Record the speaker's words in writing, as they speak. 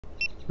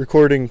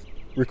Recording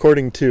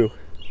 2.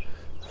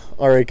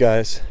 Alright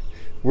guys,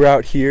 we're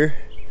out here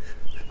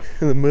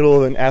in the middle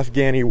of an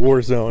Afghani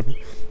war zone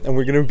and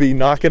we're gonna be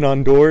knocking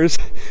on doors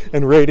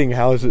and raiding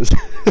houses.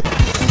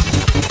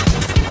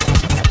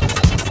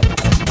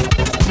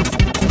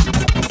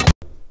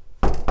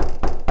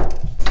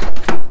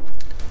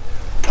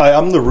 Hi,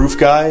 I'm the roof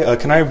guy.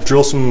 Can I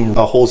drill some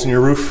holes in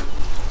your roof?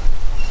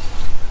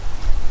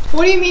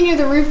 What do you mean you're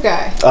the roof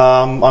guy?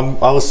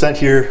 I was sent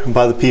here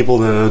by the people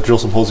to drill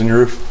some holes in your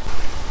roof.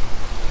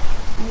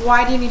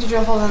 Why do you need to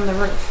drill holes in the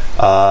roof?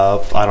 I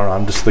don't know.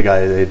 I'm just the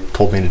guy. They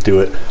told me to do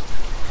it.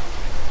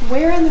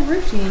 Where in the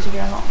roof do you need to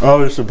drill holes? Oh,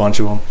 there's a bunch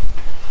of them.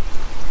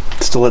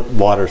 Just to let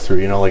water through,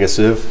 you know, like a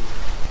sieve.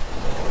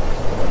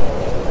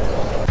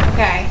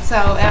 Okay, so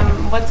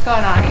what's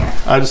going on here?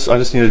 I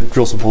just need to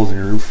drill some holes in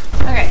your roof.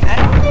 Okay, I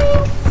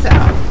don't think so.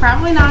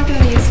 Probably not going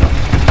to be useful.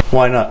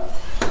 Why not?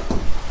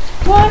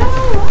 Well, I don't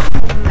want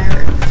holes in my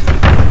roof.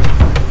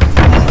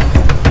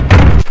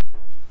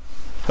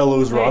 Hello,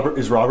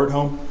 is Robert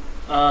home?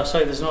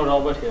 Sorry, there's no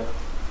Robert here.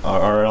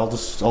 Alright, I'll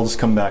just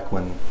come back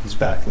when he's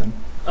back then.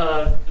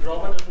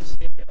 Robert doesn't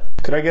stay here.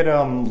 Could I get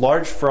a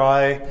large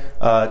fry,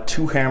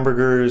 2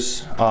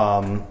 hamburgers,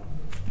 a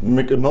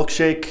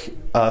milkshake,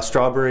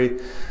 strawberry,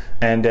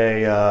 and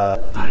a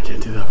I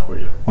can't do that for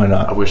you. Why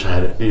not? I wish I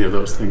had any of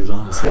those things,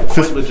 honestly.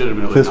 Quite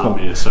legitimately not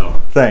me,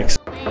 so. Thanks.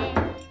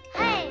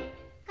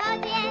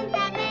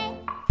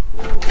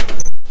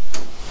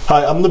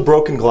 Hi, I'm the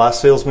broken glass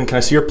salesman. Can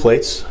I see your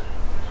plates?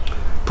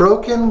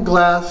 Broken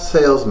glass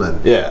salesman.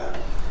 Yeah.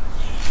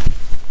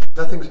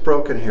 Nothing's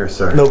broken here,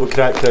 sir. No, but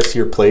can I see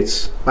your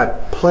plates? My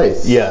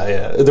plates?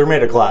 Yeah. They're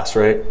made of glass,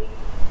 right?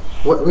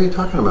 What are you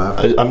talking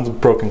about? I'm the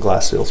broken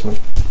glass salesman.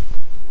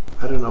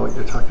 I don't know what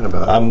you're talking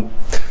about.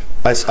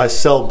 I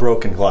sell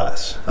broken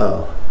glass.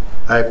 Oh.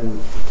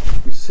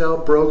 You sell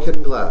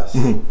broken glass?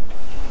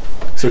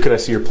 Mm-hmm. So could I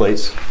see your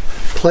plates?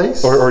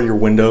 Plates? Or your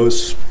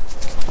windows?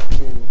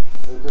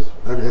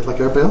 I mean, like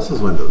everybody else's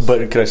windows. But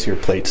could I see your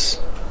plates?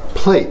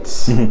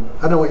 Plates? Mm-hmm.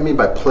 I don't know what you mean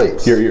by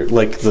plates. You're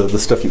like the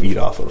stuff you eat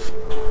off of.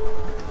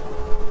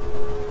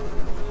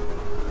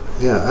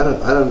 Yeah,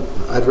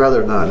 I'd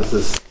rather not. This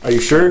is. Are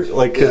you sure?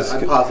 Like, yeah,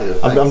 I'm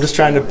positive. I'm just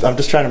trying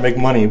to make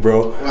money,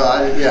 bro. Well,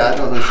 I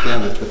don't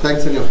understand this, but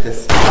thanks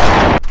anyways.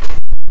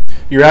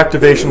 Your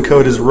activation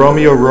code is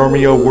Romeo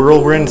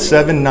Whirlwind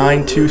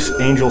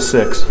 792 Angel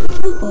 6.